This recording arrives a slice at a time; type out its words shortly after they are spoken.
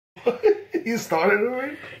You started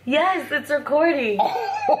already? Yes, it's recording.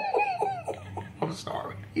 I'm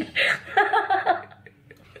sorry.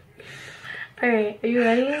 Alright, are you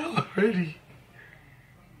ready? I'm ready.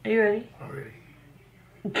 Are you ready? I'm ready.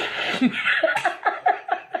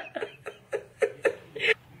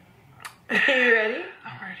 Are you ready?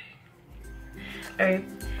 I'm ready. Alright.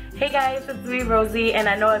 Hey guys, it's me, Rosie, and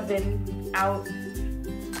I know I've been out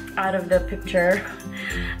of the picture,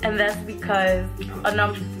 and that's because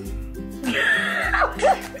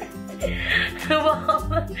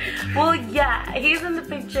well, yeah, he's in the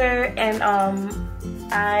picture, and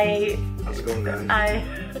How's it going, guys?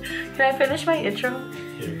 Can I finish my intro?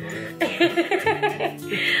 Yeah, go ahead.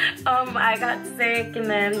 I got sick, and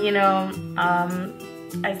then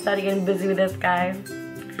I started getting busy with this guy.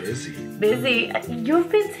 Busy. You've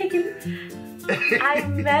been taking. I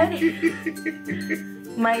met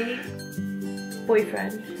my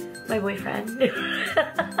boyfriend. I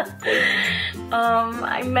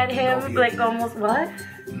met him Novio. like almost what?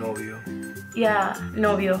 Novio. Yeah,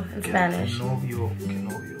 novio in Spanish. Novio, que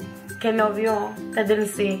novio. Que novio. I didn't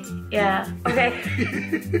see. Yeah. Okay.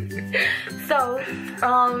 So,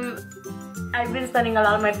 I've been spending a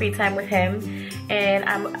lot of my free time with him, and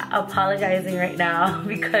I'm apologizing right now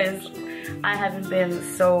because I haven't been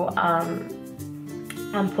so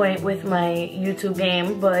on point with my YouTube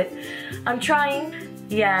game, but I'm trying.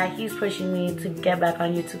 Yeah, he's pushing me to get back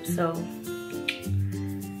on YouTube, so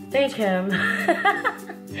thank him.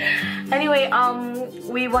 Anyway,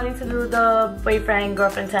 we wanted to do the boyfriend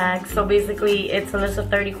girlfriend tag. So basically it's a list of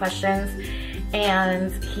 30 questions,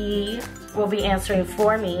 and he will be answering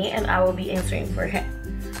for me and I will be answering for him.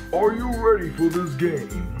 Are you ready for this game?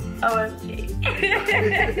 OMG.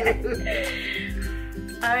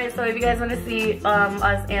 Alright, so if you guys want to see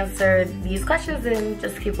us answer these questions, then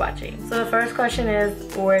just keep watching. So the first question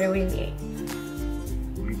is, where do we meet?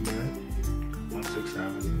 We met on 6th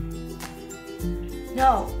Avenue.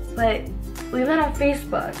 No, but we met on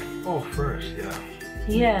Facebook. Oh, first, yeah.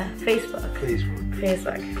 Yeah, Facebook.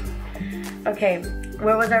 Facebook. Okay,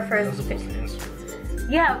 where was our first? I was supposed to answer.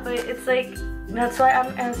 Yeah, but it's like, that's why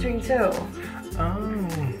I'm answering too. Oh,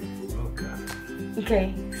 okay.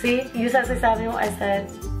 Okay, see? You said 6th Avenue, I said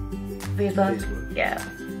Facebook. Yeah.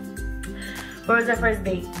 Where was our first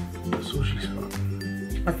date? The sushi spot.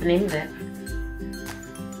 What's the name of it?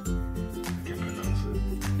 Can't pronounce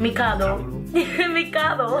it. Mikado.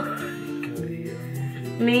 Mikado.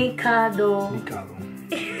 Mikado.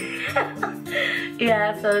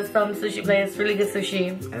 Yeah, so it's some sushi place, really good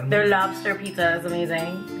sushi. Their lobster pizza is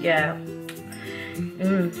amazing. Yeah.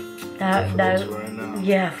 That right now.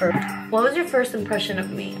 Yeah. What was your first impression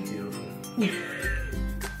of me? Beautiful.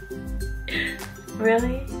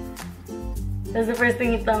 Really? That's the first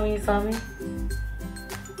thing you thought when you saw me?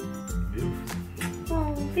 Beautiful.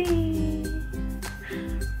 Oh, baby.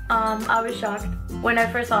 I was shocked when I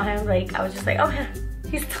first saw him. Like, I was just like, oh yeah,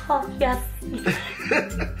 he's tall. Yes.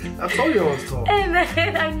 I told you I was tall. And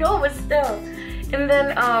then I know, but still. And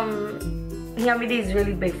then he got me these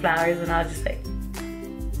really big flowers, and I was just like,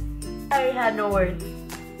 I had no words.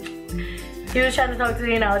 He was trying to talk to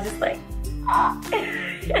me, and I was just like, I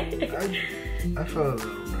felt a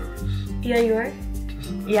little nervous. Yeah, you were?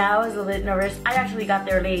 Yeah, I was a bit nervous. I actually got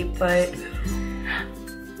there late, but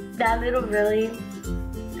that little, really?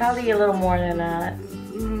 Probably a little more than that.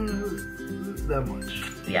 That much.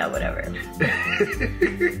 Yeah, whatever.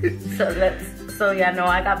 So yeah, no,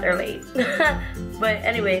 I got there late. But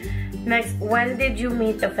anyway, next, when did you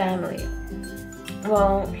meet the family?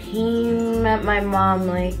 Well, he met my mom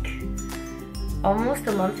like almost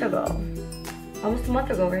a month ago. Almost a month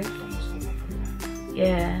ago, right? Almost a month ago.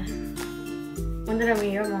 Yeah. When did I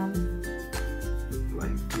meet your mom?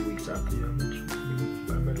 Like 2 weeks after I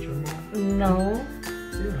met your mom. No.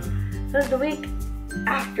 Yeah. It was the week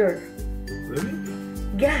after. Really?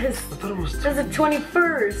 Yes. I thought it was. It was the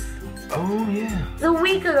 21st. Oh yeah. It was a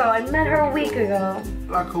week ago. I met her a week ago.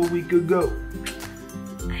 Like a week ago.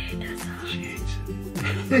 I hate that song. She hates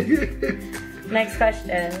it. Next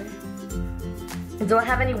question. Do I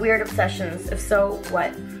have any weird obsessions? If so,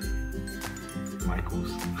 what?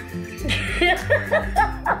 Michael's.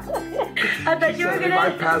 I thought you were If I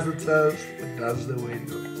gonna. pass the test, that's the way to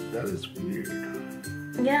go. That is weird.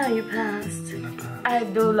 Yeah, you passed. And I passed. I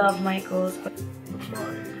do love Michael's. But What's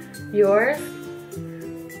mine? yours?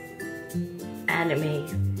 Anime.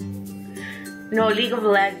 No, League of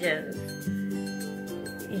Legends.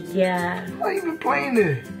 Yeah. Why you even playing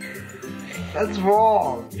it? That's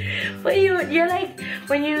wrong. But you're like,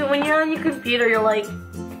 when you're on your computer, you're like.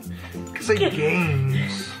 It's like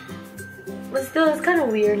games. But still, it's kind of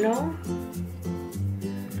weird, no?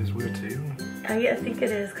 It's weird to you. I think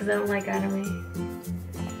it is because I don't like anime.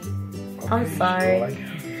 Okay, I'm sorry. Like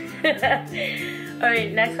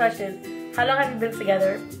Alright, next question. How long have you been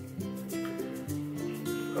together?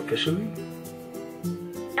 officially?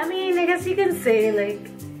 I mean, I guess you can say like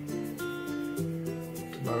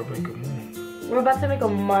It's about to make a month. we're about to make a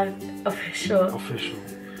month official. Official.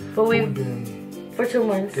 But We've we've been for 2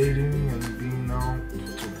 months. dating and being out for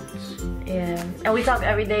 2 months. Yeah. And we talk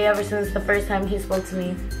every day ever since the first time he spoke to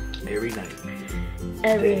me. Every night.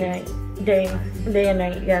 Every Day. night. Day and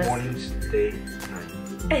night, yes. Mornings, day,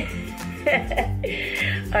 night.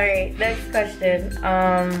 Alright, next question.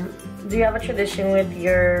 Do you have a tradition with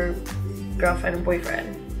your girlfriend and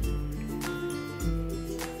boyfriend?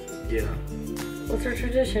 Yeah. What's your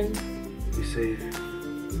tradition? We say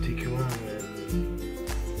TQM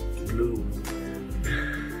and blue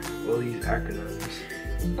and all these acronyms.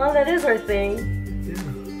 Oh, that is our thing.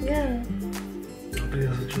 Yeah. Yeah. Nobody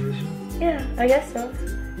has a tradition? Yeah, I guess so.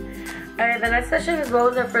 Alright, the next question is what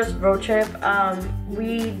was our first road trip?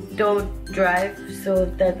 We don't drive, so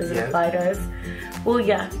that doesn't Yeah. apply to us. Well,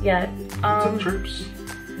 yeah. Took trips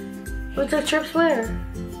We took trips where?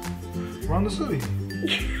 around the city.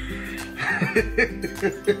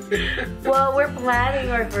 Well, we're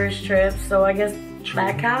planning our first trip, so I guess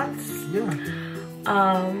that counts.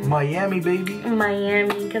 Yeah. Miami, baby.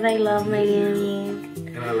 Miami, because I love Miami.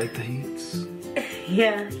 And I like the heats.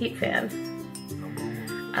 Yeah, Heat fan. Number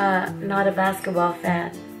one. Not a basketball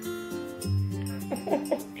fan.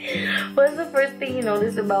 What's the first thing you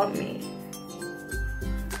noticed about me?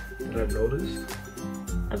 That I noticed?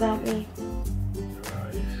 About me? Your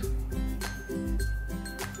eyes.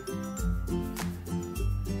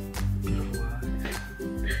 Beautiful eyes.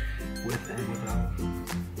 With and without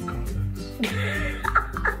contacts.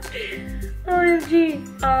 OMG.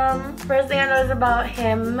 First thing I noticed about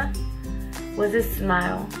him was his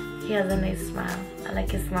smile. He has a nice smile. I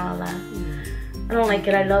like his smile a lot. I don't like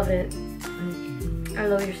it, I love it. Thank you. I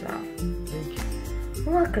love your smile. Thank you.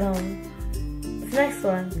 You're welcome. This next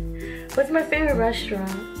one. What's my favorite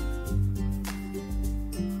restaurant?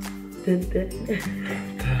 Dun, dun.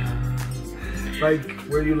 Like,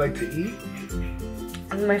 where you like to eat?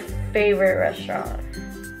 What's my favorite restaurant?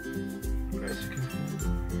 Mexican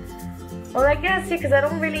food? Well, I guess, yeah, because I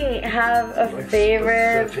don't really have a Like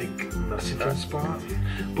favorite. specific Mexican spot?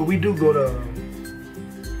 But we do go to...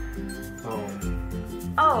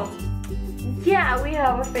 Oh, yeah, we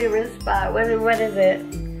have a favorite spot. What is it?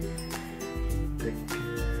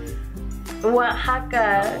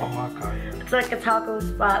 Oaxaca. Oaxaca, yeah. It's like a taco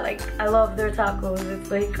spot. Like, I love their tacos.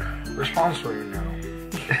 It's like... We're sponsoring now.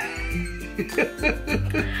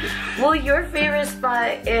 Well, your favorite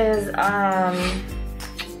spot is,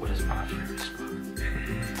 What is my favorite spot?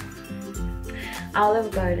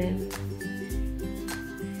 Olive Garden.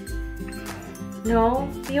 No?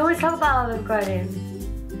 You always talk about Olive Garden.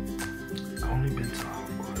 I've only been to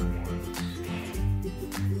Olive Garden once.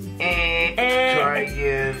 Try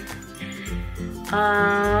again.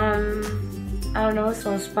 I don't know,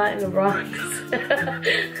 some spot in the Bronx.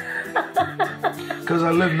 Because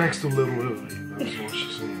I live next to Little Italy. That's what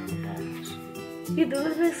she's saying in the Bronx. You do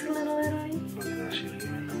live next to Little Italy? Look at that shit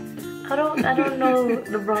even though. I don't know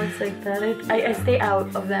the Bronx like that. I stay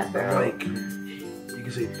out of that barrel. Like, you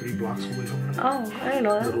can say 3 blocks away from it. Oh, I didn't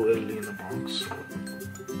know that. Little Italy in the Bronx.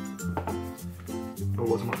 But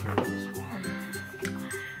what's my favorite restaurant?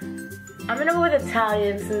 I'm gonna go with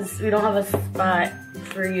Italian since we don't have a spot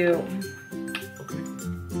for you. Okay.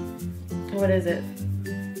 What is it?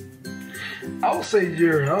 I'll say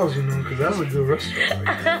your house, you know, because that's a good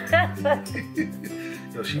restaurant.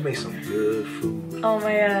 Yo, she makes some good food. Oh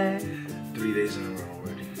my god. 3 days in a row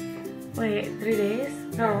already. Wait, 3 days?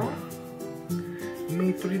 No. You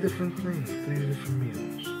made 3 different things, 3 different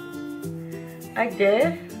meals. I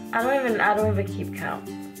did? I don't even keep count.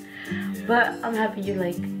 Yeah. But I'm happy you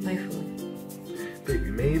like my food. Babe,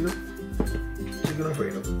 you made the chicken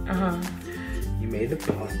alfredo. Uh-huh. You made the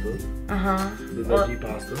pasta, Uh-huh. the veggie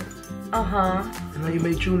pasta, Uh-huh. and now you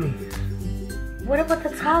made chuni. What about the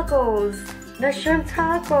tacos? The shrimp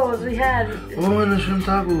tacos we had. Oh, and the shrimp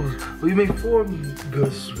tacos. Well, you made 4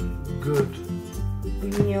 good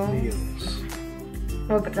Meal. meals.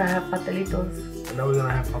 No, but I have patelitos. And now we're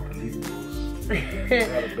gonna have papelitos.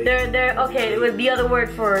 they're okay. With the other word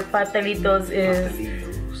for patelitos is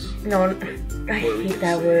Papelitos. no. I hate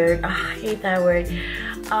that word. I hate that word.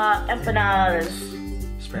 Empanadas.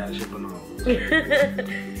 Spanish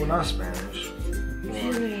empanadas. Well, not Spanish.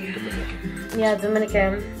 More Dominican. Yeah,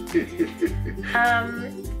 Dominican.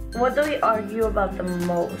 What do we argue about the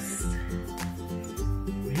most?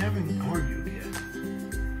 We haven't argued yet.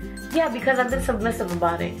 Yeah, because I've been submissive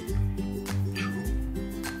about it. True.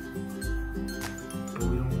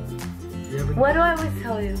 What do I always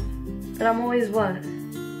tell you? That I'm always what?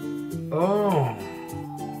 Oh.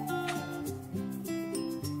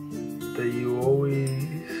 That you always...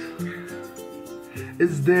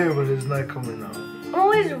 It's there, but it's not coming out. I'm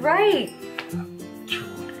always right.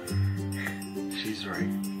 True. She's right.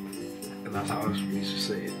 And that's how I used to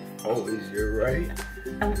say it. Always, you're right.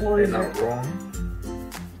 I'm always and right. I'm wrong.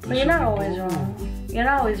 But you're not always wrong. You're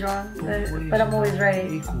not always wrong. But I'm always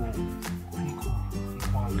right. Equal.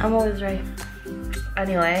 I'm always right.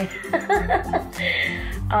 Anyway.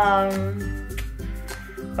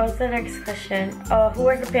 What's the next question? Who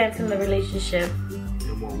wears the pants in the relationship?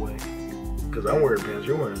 In what way? Because I'm wearing pants,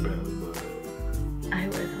 you're wearing pants, but... I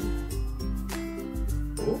wear them.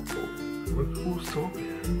 Oh, look who's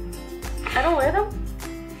talking. I don't wear them?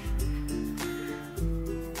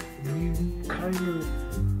 You kind of...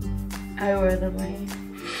 I wear them, right?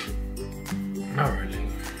 Not really.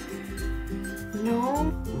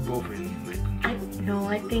 No? We're both in like... No,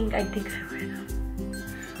 I think I wear them.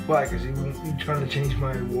 Why? Because you trying to change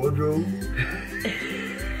my wardrobe?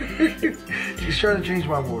 She's trying to change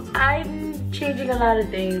my wardrobe. I'm changing a lot of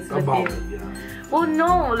things with About you. it, yeah. Well,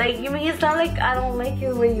 no, like, you mean, it's not like I don't like you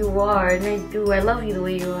the way you are, and I do. I love you the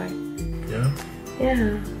way you are. Yeah?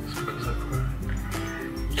 Yeah. It's because I cry.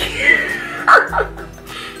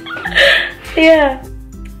 Yeah.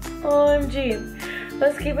 OMG.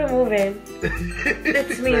 Let's keep it moving.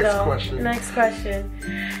 It's me, Next though. question. Next question.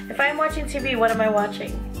 If I'm watching TV, what am I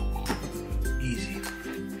watching? Easy.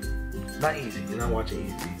 Not easy. You're not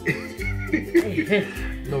watching easy.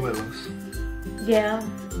 Novelas. Yeah.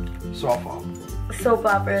 Soft opera. Soap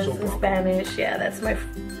operas Soap in opera. Spanish. Yeah, that's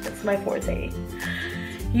my forte.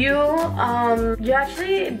 You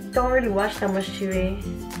actually don't really watch that much TV.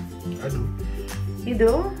 I do. You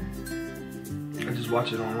do? I just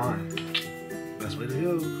watch it online. Best way to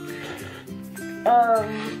go.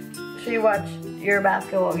 So you watch your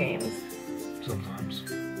basketball games? Sometimes.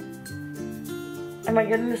 Am I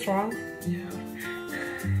getting this wrong? Yeah.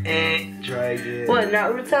 Try again. What,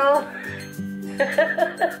 Naruto?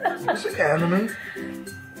 It's an anime.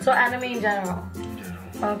 So anime in general? In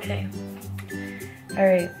general. Okay.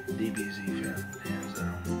 Alright. DBZ fan. Hands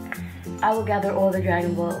down. I will gather all the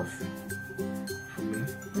Dragon Balls. For me.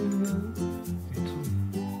 Mm-hmm. Me too.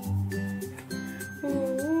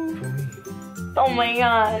 For me. Oh my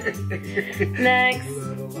god. Next.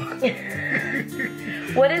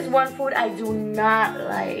 What is one food I do not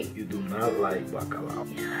like? You do not like bacalao.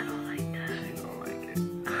 Yeah, I don't like that. You don't like it.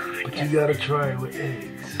 But you gotta try it with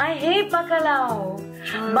eggs. I hate bacalao.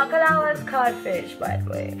 Bacalao is codfish, by the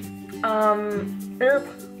way.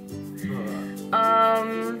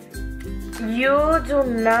 You do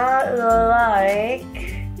not like...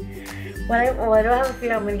 Why do I have a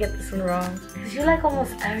feeling I'm gonna get this one wrong? Because you like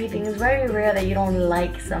almost everything. It's very rare that you don't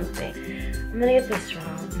like something. I'm gonna get this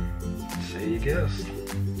wrong. Say you guess.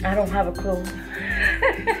 I don't have a clue.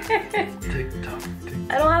 Tick tock, tick.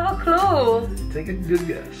 I don't have a clue. Take a good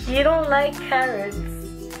guess. You don't like carrots.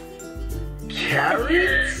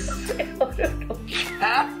 Carrots? I don't know.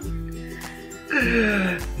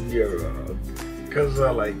 You're wrong. Because I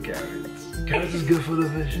like carrots. Carrots is good for the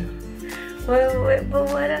vision. Wait, but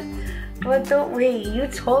what don't, wait, you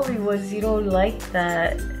told me once you don't like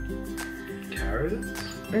that. Carrots?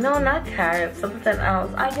 No, not carrots, something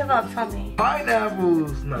else. I give up, tell me.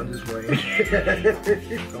 Pineapples! No, just playing.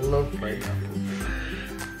 I love pineapples.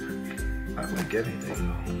 I like anything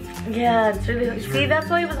though. Yeah, it's really, see, that's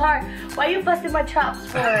why it was hard. Why are you busting my chops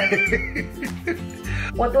for?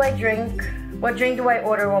 What do I drink? What drink do I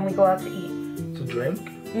order when we go out to eat? To drink?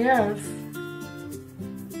 Yes.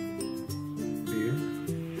 Beer?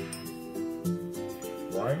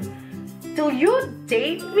 Wine? Do you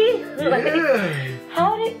date me? Like, Yeah!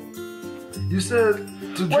 how did... You said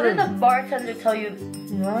to What did drink. the bartender tell you?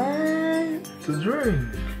 What? To drink.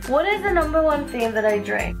 What is the #1 thing that I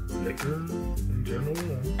drink? Liquor in general.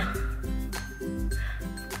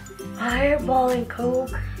 Fireball and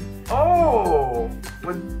Coke. Oh!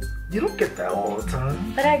 But you don't get that all the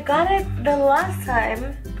time. But I got it the last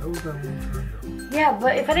time. That was that one time though. Yeah,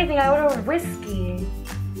 but if anything, I ordered whiskey.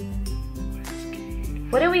 Whiskey.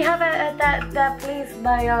 What did we have at that place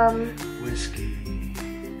by Whiskey.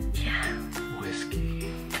 Yeah.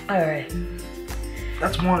 Whiskey. All right.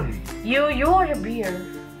 That's one. You order beer.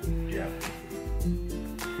 Yeah.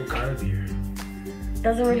 What kind of beer?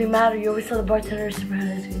 Doesn't really matter. You always tell the bartender to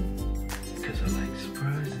surprise you. Because I like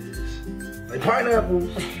surprises. Like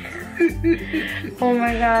pineapples. Oh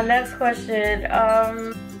my god. Next question.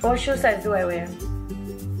 What shoe size do I wear?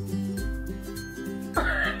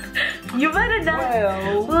 You better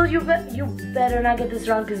not. Well, You better not get this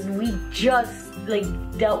wrong because we just like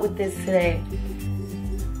dealt with this today.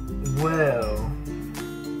 well,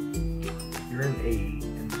 you're an 8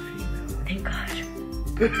 in the Thank God.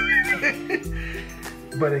 female.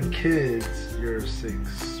 But in kids, you're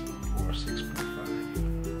 6 or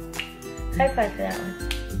 6.5. High five for that one.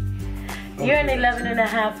 You're an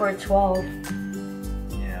 11.5 or 12.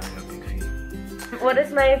 Yeah, I got big feet. What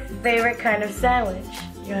is my favorite kind of sandwich?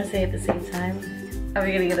 You want to say it at the same time? Are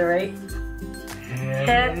we gonna get it right?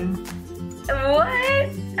 Ham. What?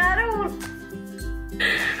 I don't.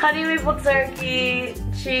 Honey maple turkey,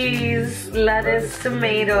 cheese, lettuce,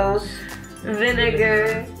 tomatoes,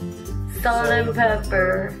 vinegar, salt and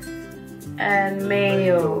pepper, and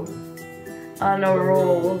mayo on a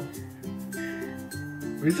roll.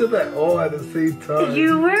 We said that all at the same time.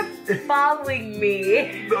 You were following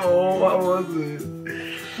me. No, I wasn't.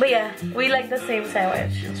 But yeah, we like the same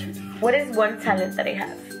sandwich. Yes, we do. What is one talent that I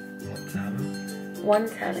have? One talent. One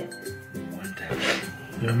talent. One talent.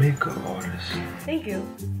 You're a makeup artist. Thank you.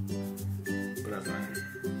 But that's not it.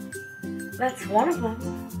 That's one of them.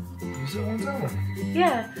 You said one talent.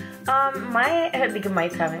 Yeah. I think of my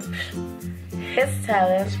talent. His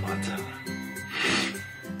talent That's my talent.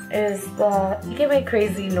 is he can make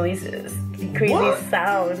crazy noises, crazy What?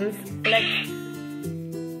 sounds, like.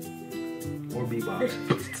 Or beatbox.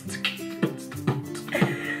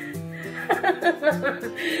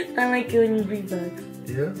 I like it when you beatbox.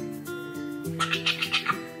 Yeah.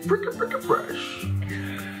 Freaking fresh.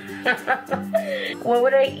 What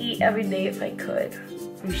would I eat every day if I could?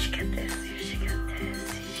 You should get this. You should get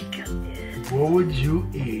this. You should get this. What would you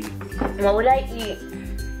eat? What would I eat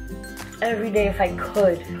every day if I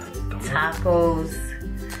could? Tacos.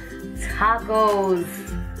 Tacos.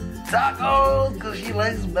 Tacos, because she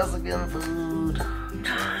likes Mexican food.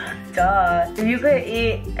 Duh. If you could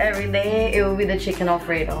eat every day, it would be the chicken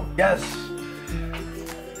Alfredo. Yes.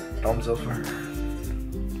 Thumbs up for her.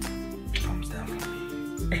 Thumbs down for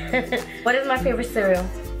me. What is my favorite cereal?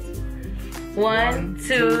 One,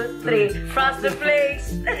 two, three. Frosted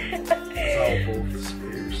Flakes. It's all both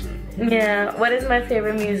spears. Yeah. What is my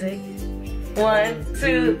favorite music? One,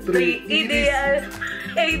 two, three. EDM.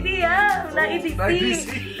 EDM, not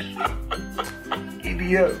EDC.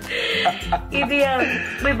 EDM. EDM.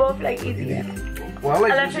 We both like EDM. Well, I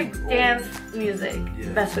like Electric music. dance music.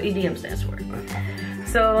 Yeah. That's what EDM stands for.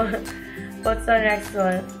 So, what's our next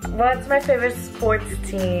one? What's my favorite sports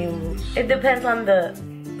team? It depends on the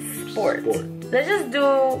sport. Let's just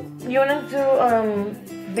do. You wanna do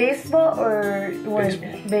baseball or you want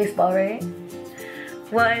baseball, right?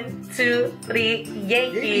 One, two, three.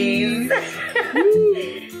 Yankees.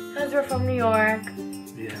 Because we're from New York.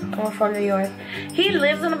 Yeah. I'm from New York. He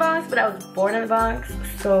lives in the Bronx, but I was born in the Bronx,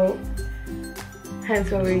 so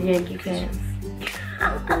hence why we're Yankee fans.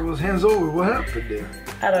 I thought it was hands over. What happened there?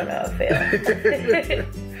 I don't know, fail.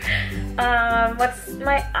 What's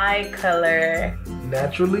my eye color?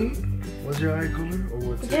 Naturally? What's your eye color? Or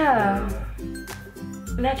what's it? Yeah.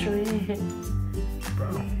 Naturally.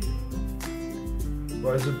 Brown.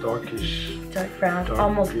 Why is it darkish? Dark brown, Darkish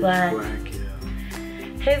almost black. Yeah.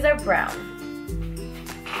 His are brown.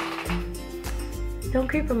 Don't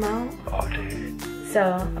creep him out. Oh, dude. So,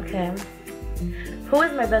 okay. Who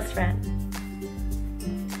is my best friend?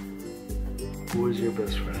 Who is your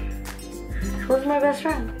best friend? Who's my best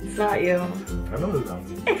friend? It's not you. I know it's not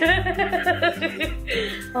me.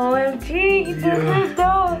 OMG, you Yeah. just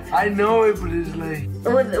don't. I know it, but it's like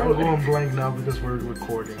What- I'm going blank now because we're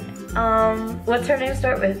recording. What's her name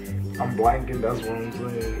start with? I'm blanking. That's what I'm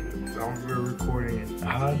saying. We're recording.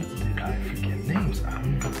 How did I forget names? I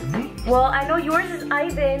don't know the names. Well, I know yours is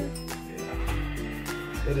Ivan.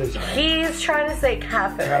 Yeah. It is. He's trying to say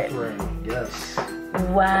Catherine. Catherine. Yes.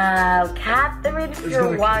 Wow, Catherine, if It's you're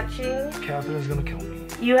gonna- watching, Catherine's gonna kill me.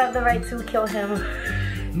 you have the right to kill him.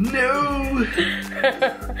 No.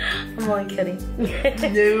 I'm only kidding.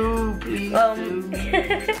 No, please.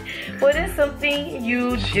 What is something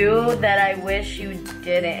you do that I wish you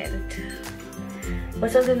didn't?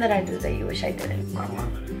 What's something that I do that you wish I didn't? I don't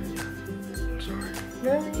have it. I'm sorry.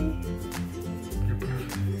 Really? You're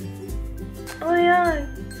perfect. Oh my god.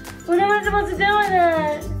 What am I supposed to do with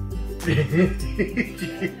that?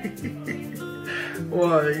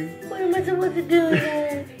 Why? What am I supposed to do with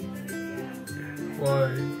that? Why?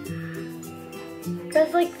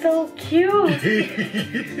 That's like so cute.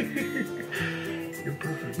 You're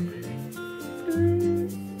perfect, baby.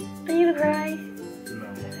 Are you gonna cry? No.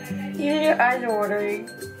 Your eyes are watering.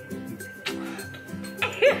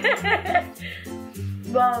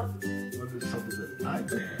 Well, What is something that I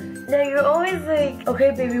do? now you're always like,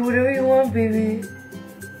 okay, baby, whatever you want, baby.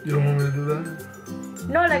 You don't want me to do that?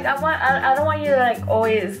 No, like I don't want you to like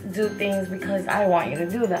always do things because I want you to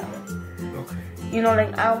do them. Okay. You know,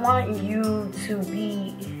 like I want you to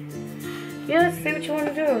be, you know, see what you want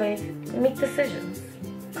to do, like make decisions.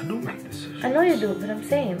 I do make decisions. I know you do, but I'm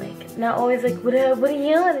saying like not always like what do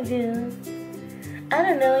you want to do? I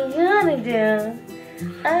don't know what you want to do.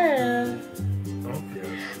 I don't know.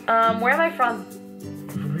 Okay. Where am I from?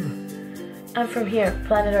 I'm from here,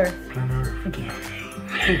 planet Earth. Planet Earth.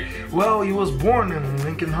 Well, you was born in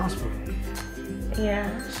Lincoln Hospital. Yeah.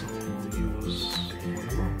 So you was one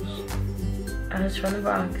of those. I was from the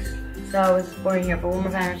Bronx, so I was born here, but where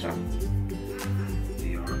my parents from?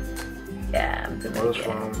 They are. Yeah, I'm I was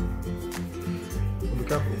Dominican. from the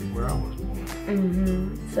capital where I was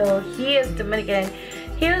born. So he is Dominican.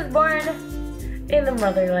 He was born in the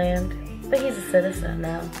motherland, but he's a citizen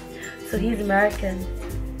now. So he's American.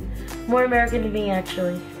 More American than me,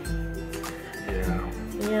 actually. Yeah.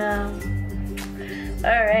 Yeah.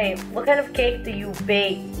 Alright, what kind of cake do you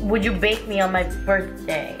bake? Would you bake me on my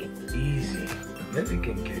birthday? Easy.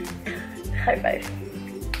 Dominican cake. High five.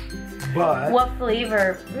 But What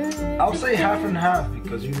flavor? I'll say half and half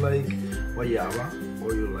because you like guayaba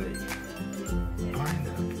or you like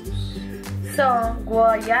pineapples. So,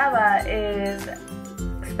 guayaba is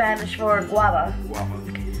Spanish for guava. Guava.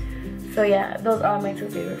 So yeah, those are my two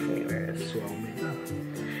favorite flavors. So I'll make that.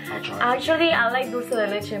 I'll try it. Actually, I like dulce de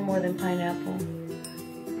leche more than pineapple.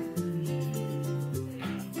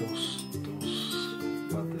 Those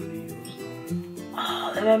platillos.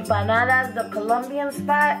 Oh, the empanadas, the Colombian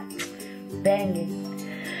spot, banging.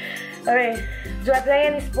 Alright, do I play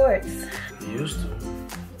any sports? You used to.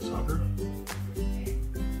 Soccer?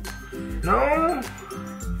 No.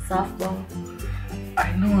 Softball.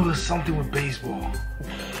 I knew it was something with baseball.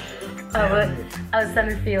 I was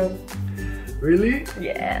center field. Really?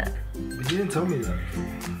 Yeah, But you didn't tell me that before.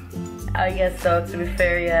 I guess so. To be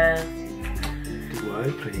fair, yeah. Do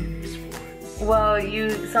I play any sports? Well, you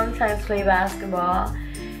sometimes play basketball,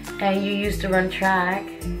 and you used to run track.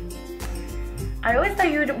 I always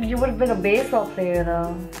thought you would have been a baseball player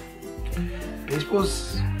though.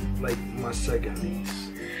 Baseball's like my second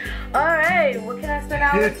least. Alright, what can I spend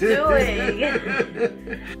hours doing?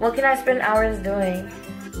 What can I spend hours doing?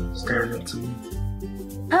 Staring at me.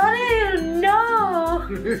 How do you know?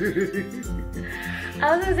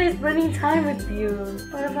 I was gonna say spending time with you.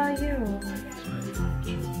 What about you?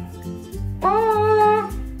 Oh,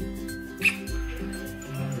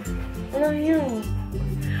 what about you?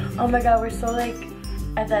 Oh my god, we're so like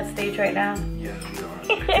at that stage right now. Yeah,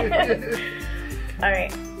 we are.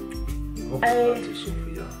 Alright. Hopefully not too soon for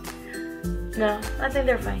y'all. No, I think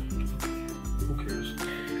they're fine. Who cares?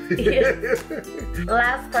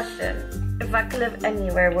 Last question. If I could live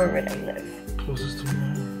anywhere, where would I live? Closest to my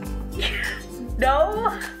home. No.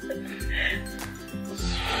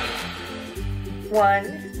 1,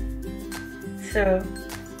 2,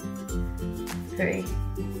 3.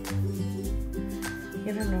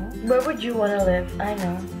 You don't know? Where would you want to live? I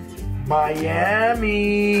know. Miami.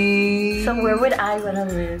 So where would I want to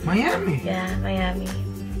live? Miami. Yeah, Miami. I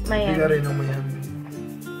think I Miami. didn't know Miami.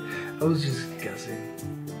 I was just guessing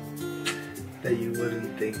that you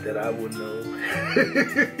wouldn't think that I would know.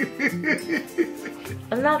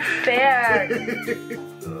 I'm not fair.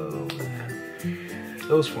 Oh man,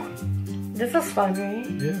 that was fun. This was fun, right?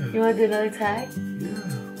 Yeah. You want to do another tag? Yeah,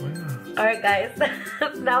 why not? Alright guys,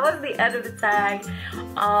 that was the end of the tag.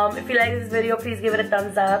 If you like this video, please give it a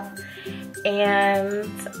thumbs up. And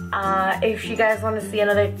if you guys want to see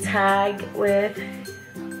another tag with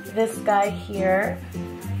this guy here,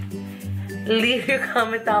 leave your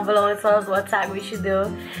comment down below and tell us what tag we should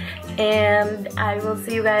do. And I will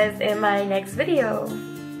see you guys in my next video.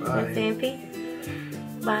 Bye. Say anything?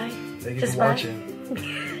 Bye. Thank you Just for bye. watching.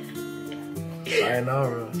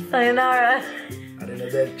 Sayonara. Sayonara.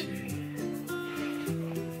 Arrivederci.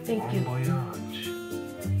 Thank Bon you. voyage.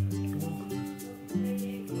 You're welcome.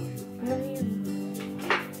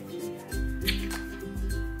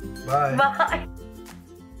 Bye. Bye. Bye.